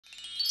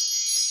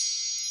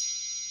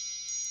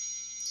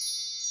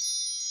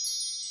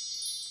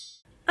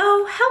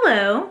So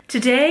hello,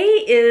 today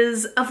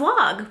is a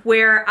vlog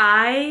where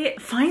I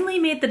finally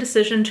made the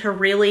decision to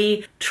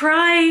really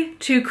try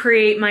to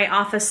create my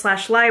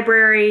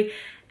office/library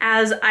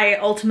as I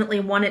ultimately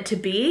want it to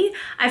be.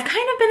 I've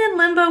kind of been in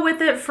limbo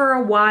with it for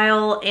a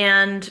while,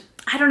 and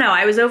I don't know,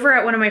 I was over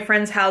at one of my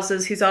friend's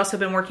houses who's also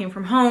been working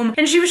from home,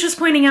 and she was just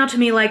pointing out to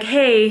me like,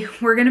 hey,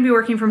 we're gonna be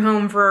working from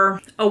home for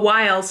a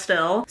while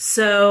still.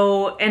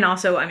 So, and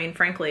also, I mean,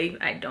 frankly,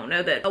 I don't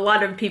know that a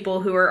lot of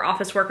people who are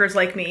office workers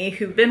like me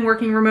who've been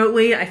working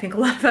remotely, I think a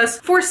lot of us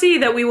foresee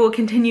that we will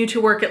continue to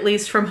work at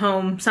least from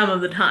home some of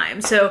the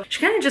time. So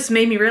she kind of just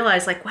made me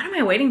realize like, what am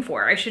I waiting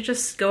for? I should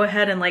just go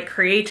ahead and like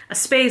create a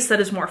space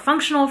that is more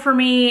functional for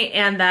me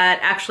and that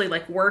actually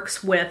like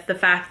works with the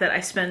fact that I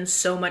spend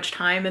so much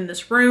time in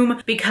this room,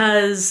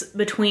 because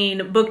between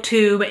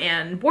booktube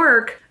and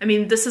work, I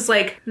mean, this is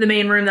like the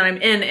main room that I'm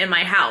in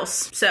my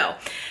house. So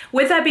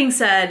with that being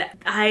said,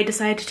 I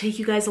decided to take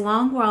you guys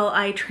along while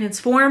I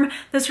transform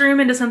this room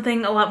into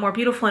something a lot more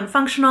beautiful and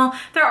functional.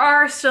 There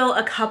are still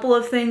a couple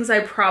of things I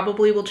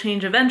probably will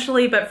change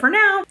eventually, but for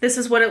now, this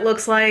is what it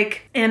looks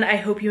like, and I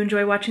hope you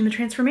enjoy watching the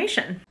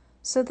transformation.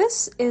 So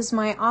this is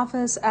my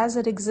office as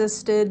it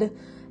existed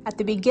at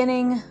the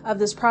beginning of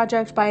this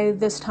project. By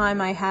this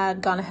time, I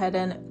had gone ahead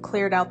and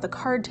cleared out the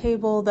card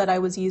table that I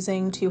was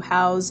using to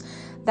house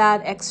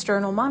that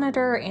external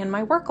monitor and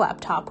my work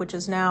laptop, which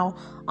is now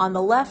on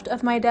the left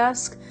of my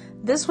desk.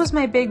 This was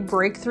my big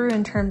breakthrough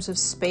in terms of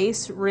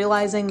space,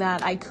 realizing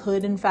that I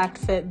could in fact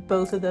fit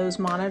both of those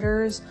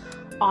monitors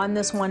on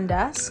this one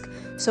desk.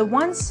 So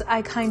once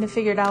I kind of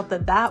figured out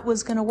that that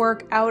was gonna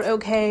work out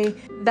okay,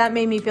 that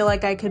made me feel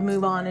like I could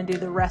move on and do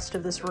the rest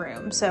of this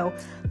room. So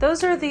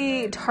those are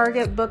the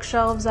Target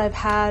bookshelves I've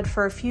had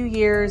for a few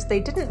years. They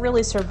didn't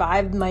really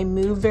survive my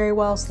move very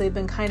well, so they've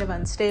been kind of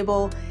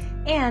unstable.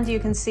 And you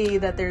can see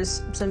that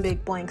there's some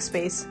big blank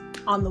space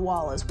on the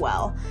wall as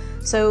well.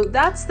 So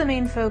that's the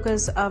main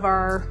focus of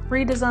our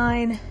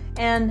redesign,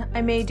 and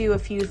I may do a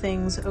few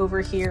things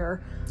over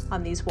here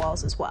on these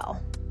walls as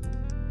well.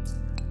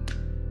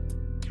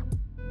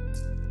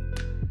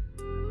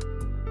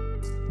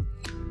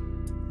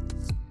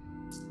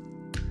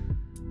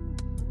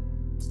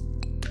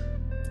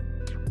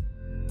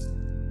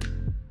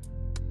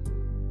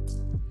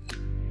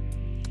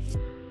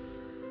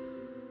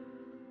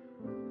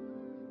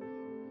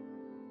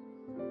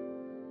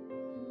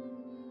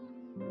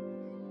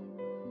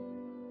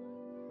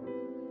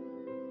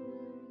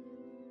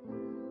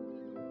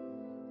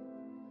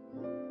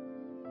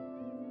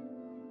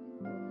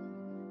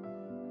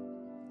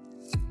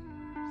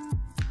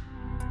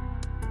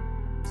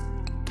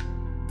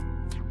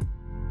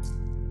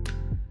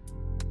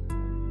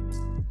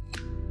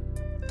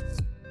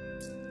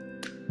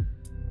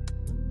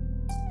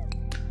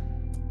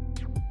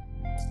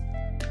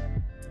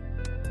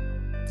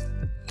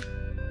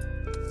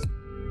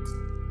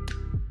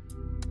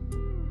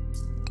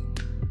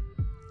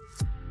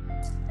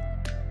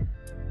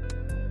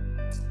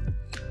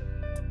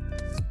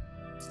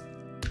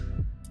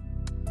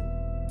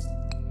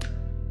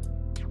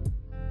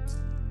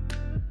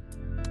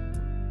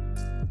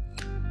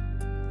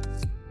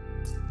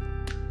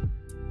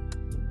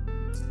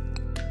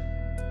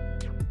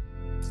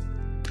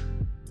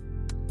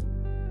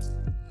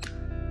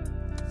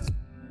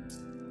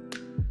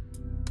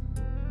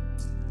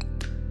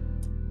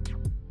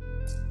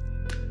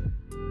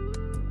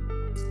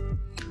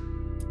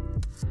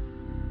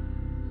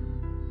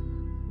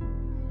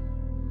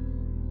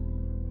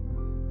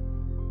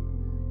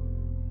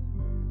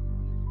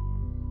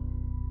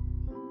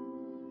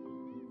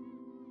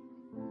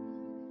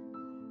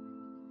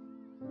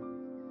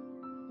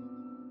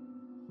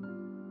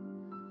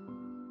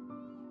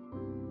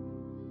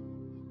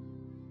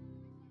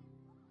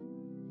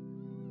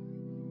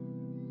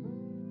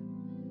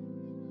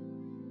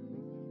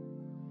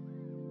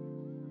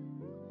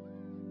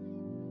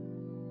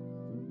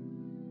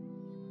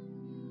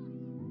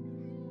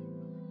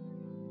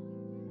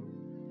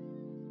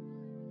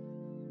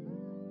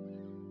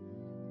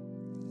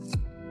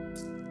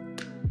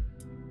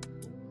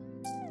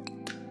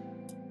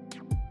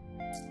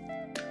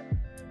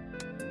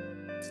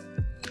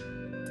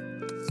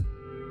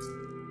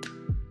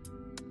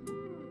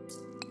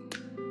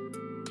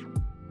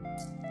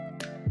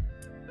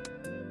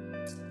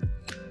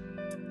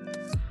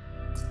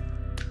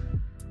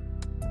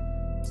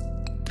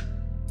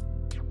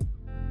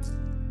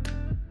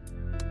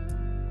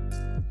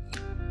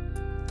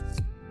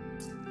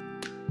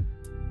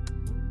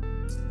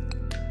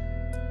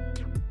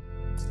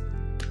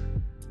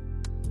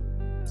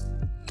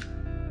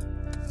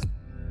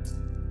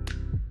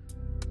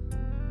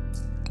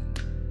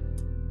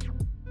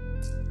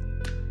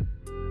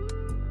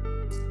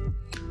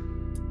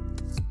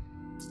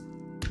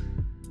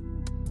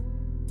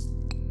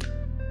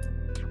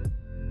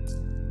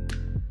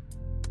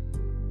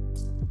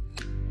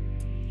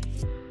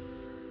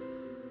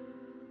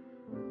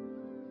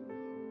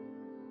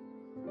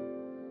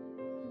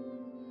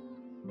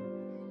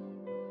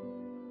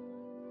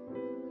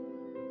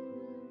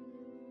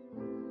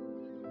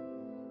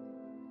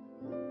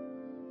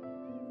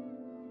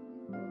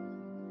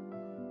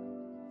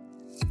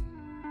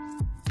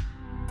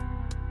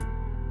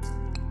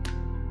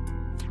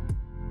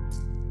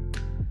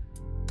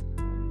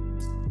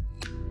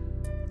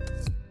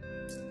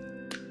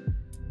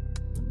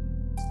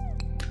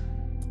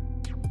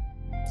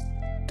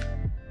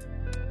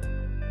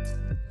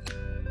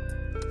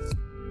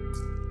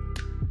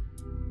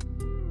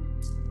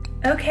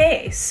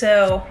 Okay,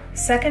 so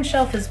second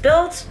shelf is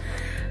built.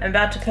 I'm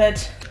about to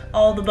put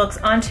all the books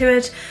onto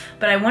it,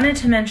 but I wanted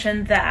to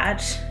mention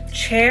that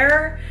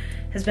chair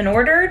has been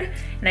ordered,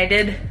 and I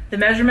did the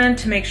measurement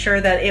to make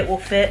sure that it will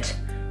fit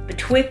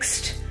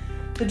betwixt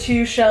the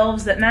two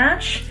shelves that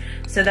match.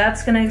 So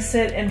that's gonna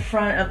sit in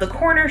front of the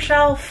corner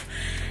shelf.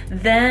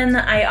 Then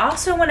I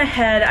also went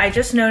ahead, I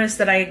just noticed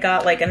that I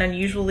got like an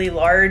unusually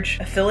large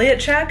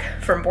affiliate check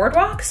from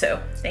Boardwalk, so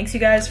thanks you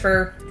guys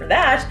for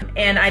that.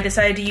 And I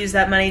decided to use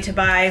that money to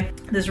buy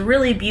this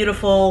really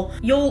beautiful,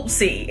 you'll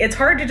see, it's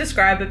hard to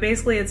describe, but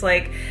basically it's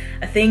like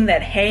a thing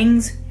that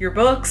hangs your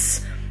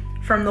books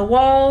from the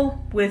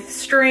wall with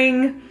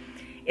string.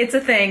 It's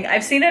a thing.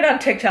 I've seen it on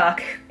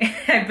TikTok.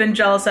 I've been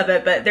jealous of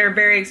it, but they're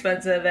very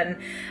expensive, and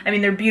I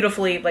mean, they're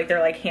beautifully, like,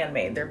 they're like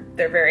handmade.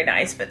 They're very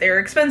nice, but they're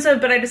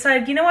expensive. But I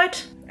decided, you know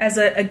what? As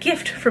a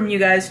gift from you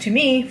guys to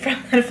me from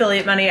that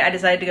affiliate money, I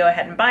decided to go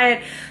ahead and buy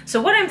it.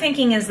 So what I'm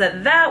thinking is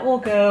that that will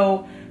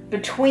go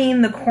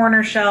between the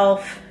corner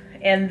shelf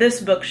and this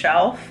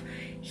bookshelf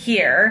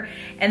here.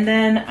 And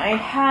then I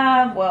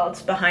have, well,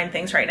 it's behind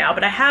things right now,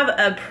 but I have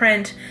a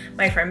print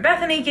my friend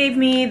Bethany gave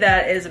me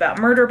that is about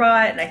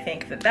Murderbot, and I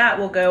think that that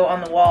will go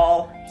on the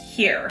wall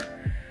here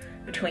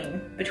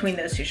between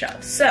those two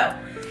shelves. So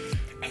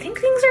I think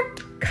things are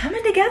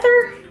coming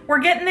together. We're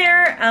getting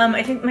there.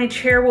 I think my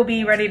chair will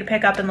be ready to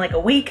pick up in like a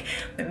week.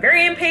 I'm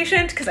very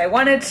impatient because I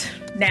want it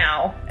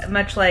now,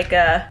 much like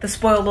the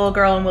spoiled little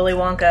girl in Willy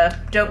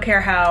Wonka. Don't care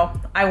how,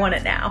 I want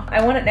it now.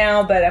 I want it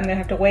now, but I'm gonna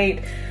have to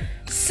wait.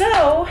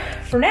 So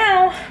for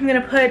now, I'm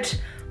gonna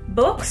put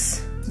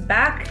books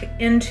back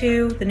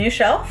into the new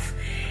shelf.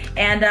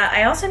 And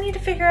I also need to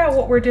figure out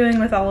what we're doing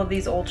with all of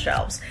these old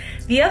shelves.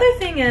 The other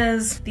thing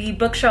is the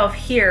bookshelf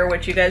here,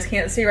 which you guys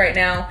can't see right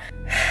now,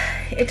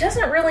 it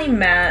doesn't really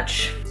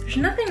match. There's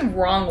nothing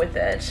wrong with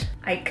it.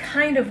 I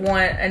kind of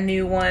want a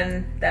new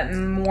one that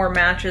more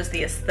matches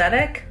the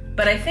aesthetic.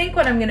 But I think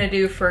what I'm gonna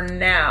do for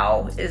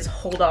now is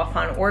hold off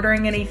on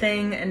ordering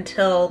anything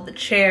until the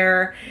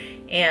chair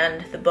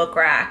and the book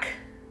rack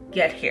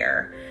get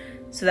here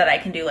so that I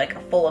can do like a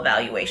full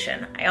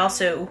evaluation. I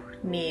also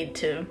need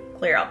to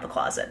clear out the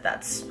closet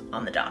that's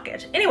on the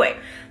docket. Anyway,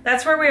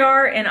 that's where we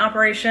are in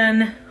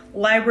Operation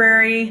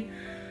Library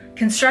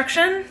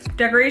Construction,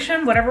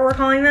 Decoration, whatever we're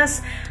calling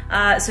this.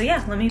 So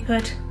yeah, let me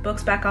put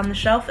books back on the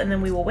shelf and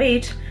then we will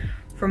wait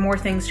for more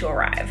things to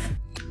arrive.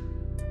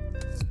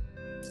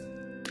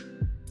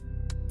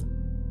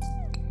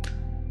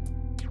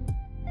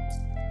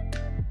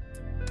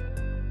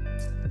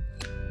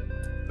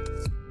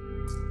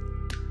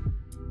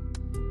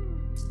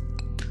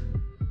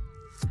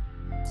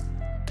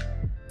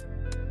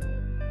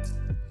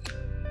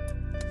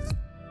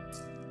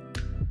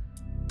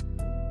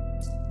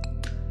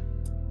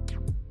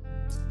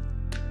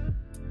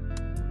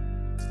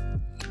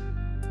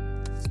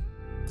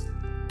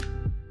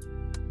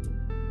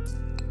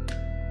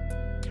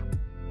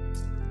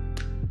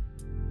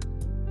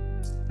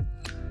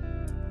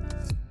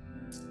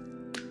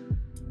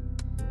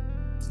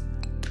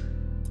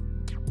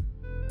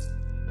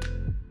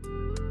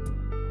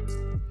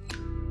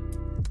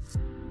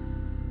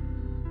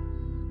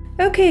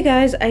 Okay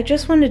guys, I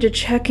just wanted to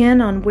check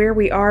in on where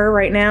we are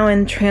right now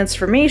in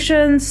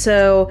transformation.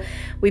 So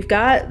we've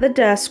got the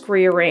desk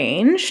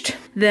rearranged,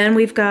 then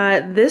we've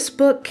got this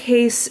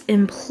bookcase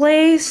in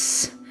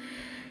place,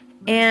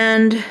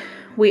 and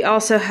we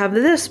also have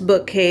this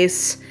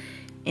bookcase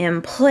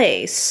in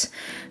place.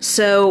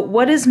 So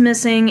what is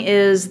missing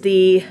is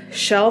the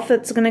shelf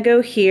that's gonna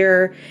go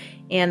here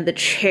and the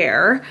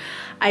chair.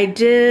 I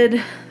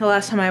did, the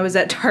last time I was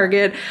at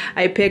Target,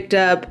 I picked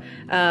up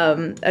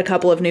a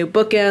couple of new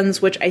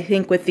bookends, which I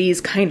think with these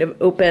kind of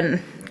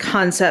open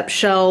concept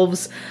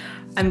shelves,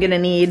 I'm gonna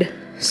need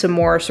some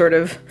more sort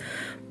of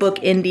book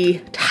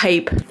indie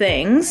type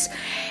things.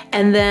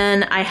 And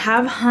then I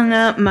have hung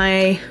up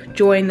my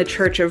Join the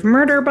Church of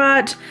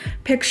Murderbot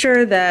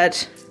picture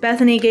that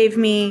Bethany gave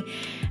me.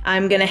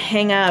 I'm gonna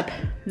hang up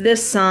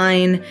this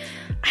sign.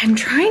 I'm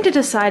trying to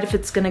decide if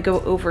it's gonna go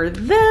over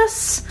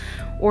this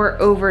or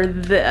over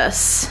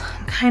this.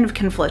 I'm kind of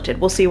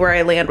conflicted. We'll see where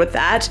I land with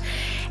that.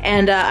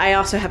 And I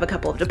also have a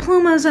couple of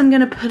diplomas I'm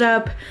gonna put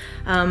up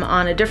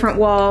on a different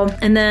wall.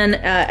 And then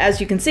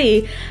as you can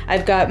see,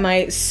 I've got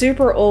my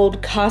super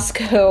old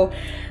Costco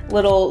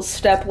little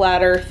step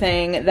ladder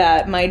thing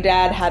that my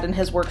dad had in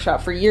his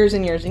workshop for years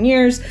and years and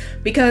years,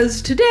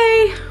 because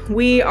today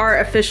we are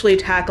officially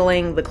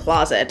tackling the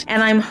closet.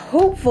 And I'm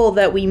hopeful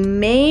that we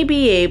may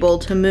be able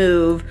to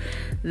move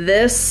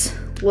this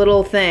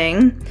little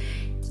thing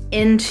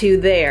into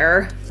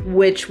there,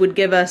 which would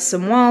give us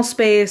some wall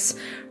space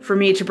for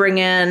me to bring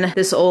in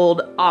this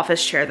old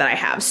office chair that I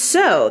have.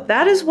 So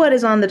that is what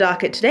is on the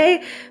docket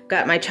today.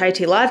 Got my chai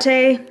tea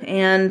latte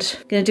and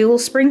gonna do a little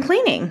spring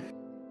cleaning.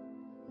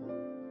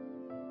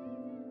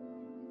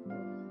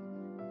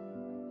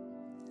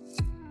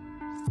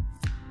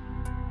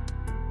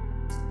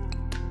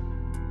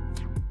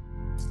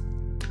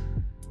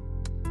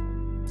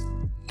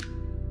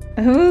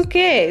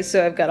 Okay,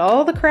 so I've got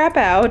all the crap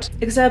out,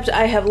 except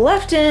I have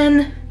left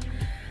in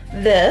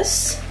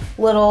this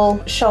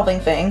little shelving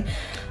thing.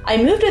 I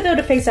moved it though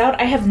to face out.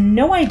 I have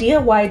no idea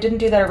why I didn't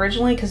do that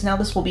originally, because now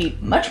this will be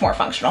much more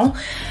functional.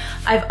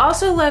 I've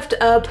also left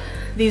up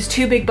these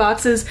 2 big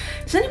boxes.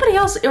 Does anybody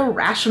else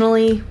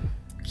irrationally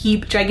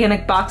keep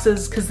gigantic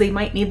boxes because they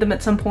might need them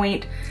at some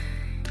point?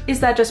 Is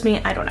that just me?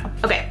 I don't know.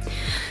 Okay,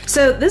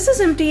 so this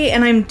is empty,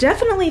 and I'm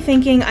definitely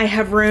thinking I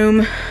have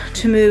room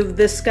to move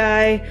this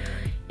guy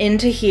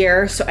into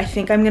here. So I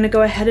think I'm gonna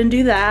go ahead and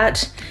do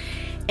that.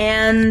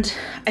 And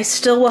I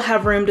still will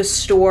have room to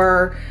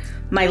store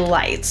my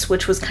lights,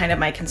 which was kind of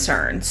my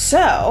concern.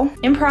 So,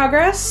 in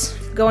progress,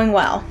 going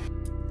well.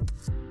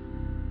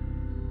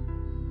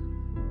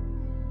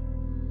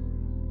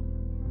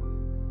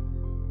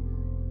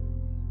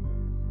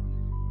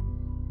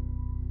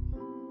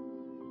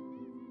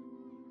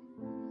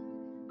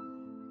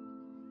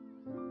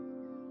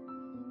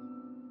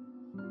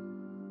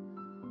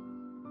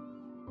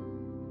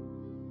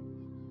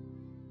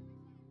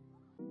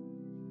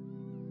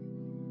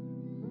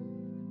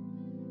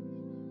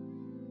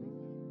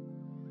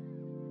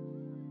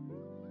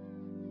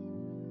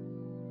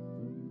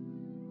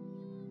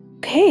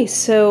 Okay,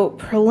 so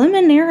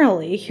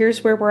preliminarily,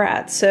 here's where we're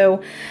at.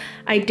 So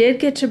I did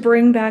get to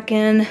bring back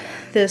in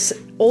this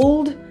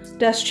old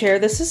desk chair.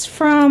 This is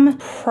from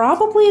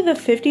probably the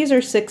 50s or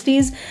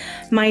 60s.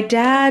 My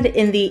dad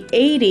in the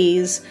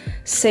 80s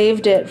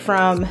saved it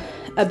from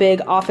a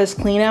big office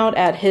clean out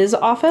at his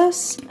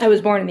office. I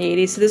was born in the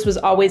 80s, so this was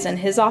always in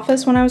his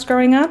office when I was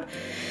growing up.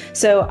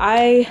 So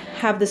I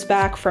have this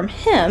back from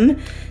him.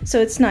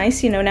 So it's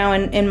nice, you know, now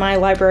in my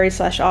library /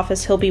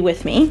 office, he'll be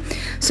with me.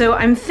 So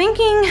I'm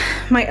thinking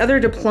my other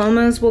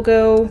diplomas will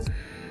go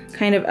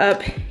kind of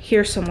up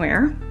here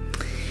somewhere.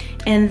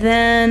 And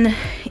then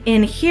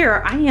in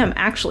here, I am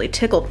actually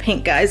tickled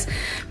pink, guys,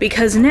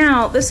 because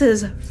now this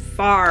is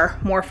far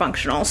more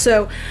functional.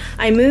 So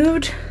I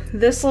moved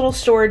this little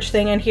storage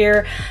thing in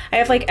here. I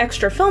have like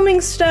extra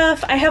filming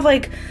stuff. I have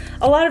like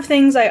a lot of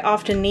things I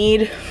often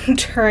need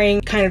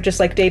during kind of just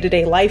like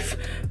day-to-day life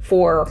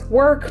for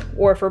work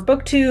or for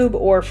booktube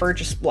or for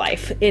just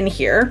life in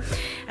here.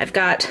 I've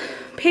got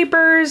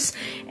papers,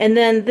 and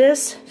then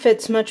this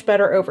fits much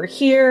better over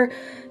here.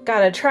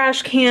 Got a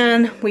trash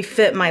can, we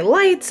fit my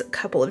lights, a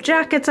couple of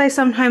jackets I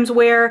sometimes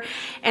wear,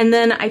 and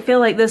then I feel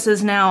like this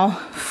is now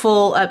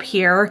full up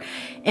here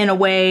in a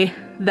way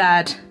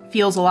that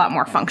feels a lot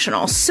more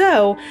functional.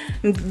 So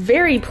I'm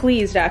very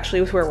pleased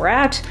actually with where we're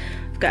at.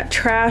 I've got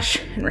trash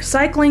and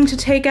recycling to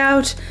take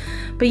out.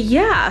 But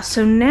yeah,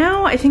 so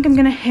now I think I'm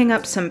gonna hang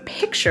up some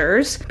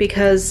pictures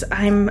because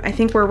I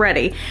think we're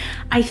ready.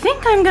 I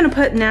think I'm gonna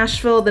put the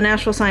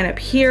Nashville sign up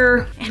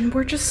here, and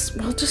we'll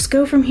just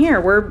go from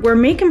here. We're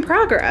making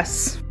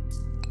progress.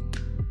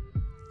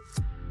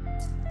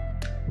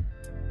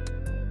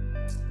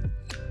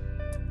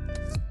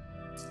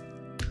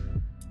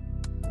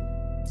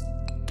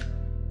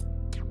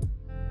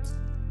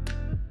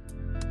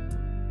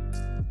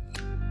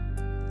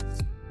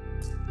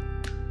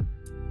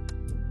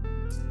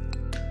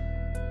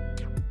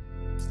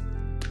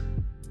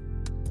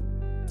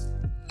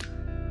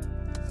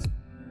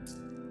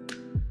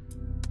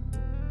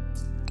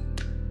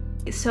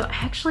 So I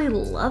actually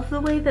love the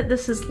way that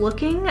this is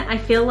looking. I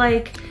feel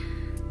like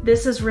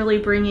this is really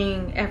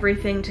bringing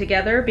everything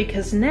together,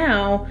 because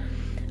now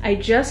I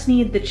just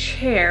need the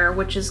chair,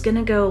 which is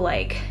gonna go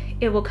like,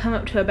 it will come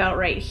up to about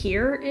right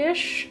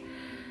here-ish.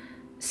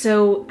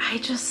 So I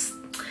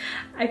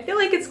feel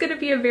like it's gonna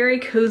be a very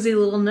cozy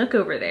little nook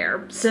over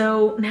there.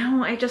 So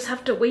now I just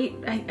have to wait.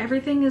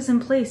 Everything is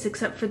in place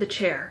except for the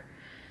chair.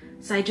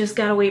 So I just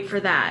gotta wait for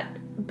that.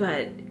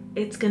 But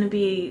it's gonna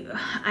be,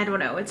 I don't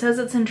know. It says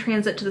it's in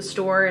transit to the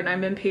store, and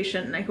I'm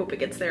impatient and I hope it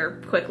gets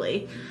there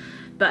quickly.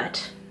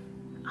 But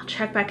I'll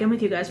check back in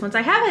with you guys once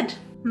I have it.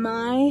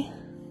 My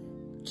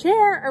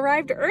chair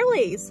arrived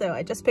early, so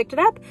I just picked it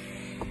up.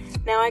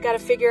 Now I gotta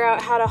figure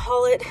out how to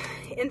haul it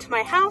into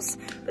my house,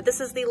 but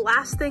this is the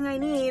last thing I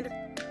need.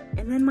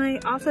 And then my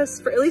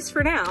office, at least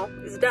for now,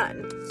 is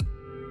done.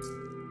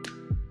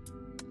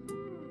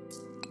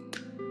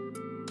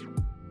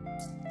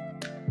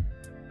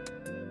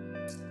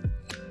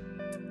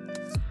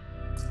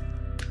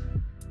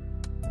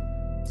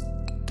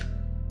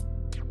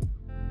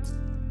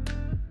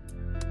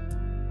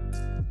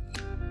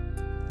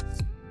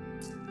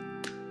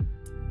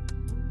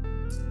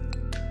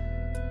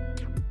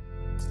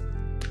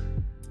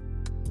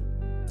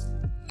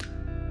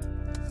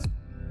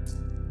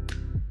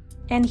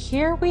 And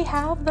here we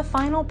have the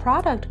final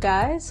product,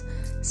 guys.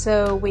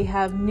 So we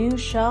have new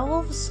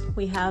shelves,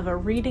 we have a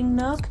reading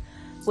nook,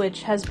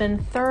 which has been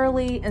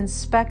thoroughly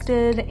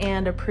inspected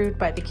and approved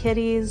by the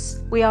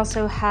kitties. We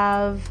also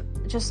have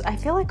I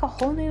feel like a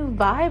whole new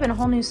vibe and a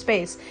whole new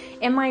space.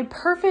 In my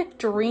perfect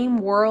dream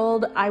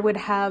world, I would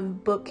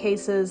have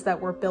bookcases that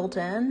were built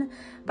in,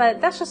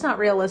 but that's just not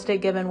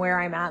realistic given where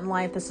I'm at in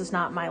life. This is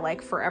not my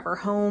like forever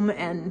home,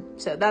 and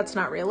so that's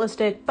not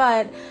realistic,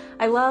 but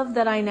I love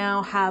that I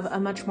now have a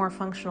much more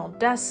functional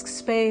desk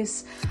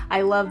space.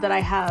 I love that I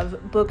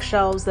have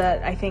bookshelves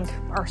that I think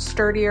are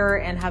sturdier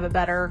and have a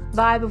better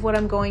vibe of what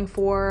I'm going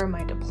for.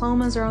 My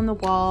diplomas are on the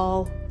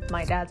wall.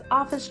 My dad's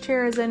office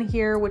chair is in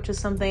here, which is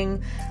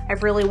something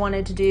I've really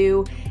wanted to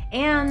do.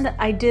 And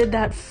I did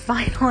that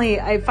finally.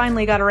 I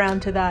finally got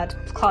around to that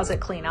closet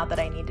clean out that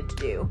I needed to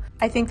do.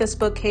 I think this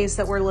bookcase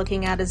that we're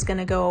looking at is going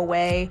to go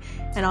away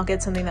and I'll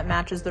get something that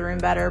matches the room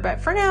better.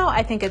 But for now,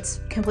 I think it's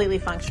completely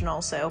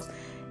functional, so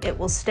it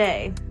will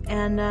stay.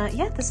 And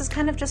yeah, this is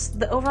kind of just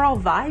the overall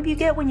vibe you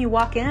get when you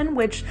walk in,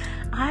 which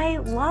I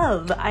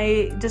love.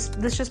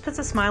 This just puts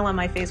a smile on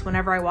my face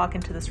whenever I walk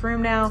into this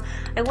room now.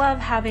 I love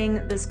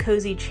having this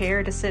cozy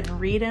chair to sit and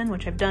read in,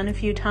 which I've done a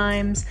few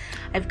times.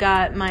 I've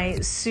got my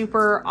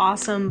super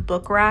awesome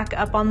book rack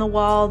up on the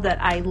wall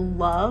that I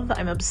love.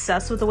 I'm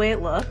obsessed with the way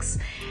it looks.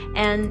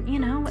 And you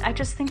know, I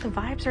just think the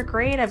vibes are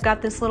great. I've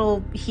got this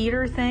little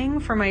heater thing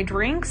for my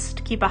drinks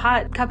to keep a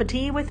hot cup of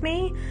tea with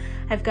me.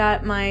 I've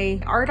got my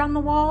art on the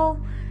wall,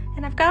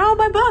 and I've got all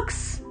my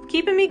books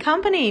keeping me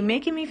company,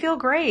 making me feel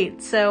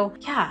great. So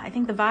yeah, I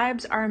think the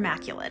vibes are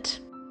immaculate.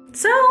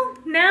 So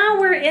now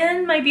we're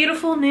in my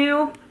beautiful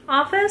new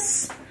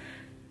office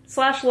 /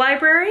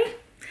 library.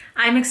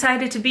 I'm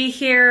excited to be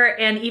here,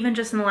 and even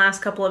just in the last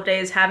couple of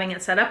days having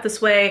it set up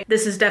this way,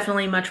 this is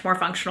definitely much more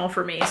functional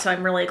for me. So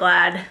I'm really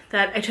glad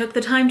that I took the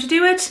time to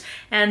do it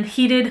and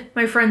heeded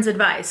my friend's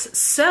advice.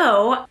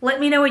 So let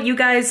me know what you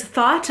guys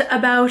thought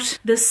about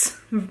this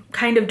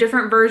kind of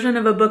different version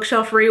of a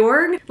bookshelf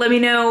reorg. Let me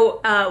know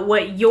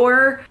what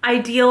your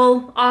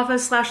ideal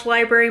office /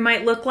 library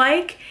might look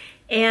like.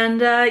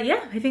 And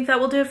yeah, I think that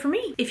will do it for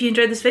me. If you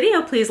enjoyed this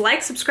video, please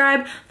like,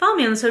 subscribe, follow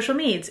me on the social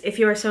medias if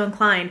you are so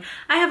inclined.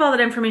 I have all that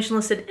information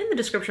listed in the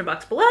description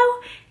box below,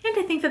 and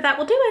I think that that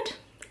will do it.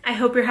 I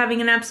hope you're having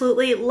an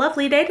absolutely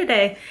lovely day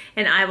today,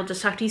 and I will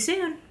just talk to you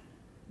soon.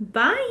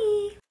 Bye!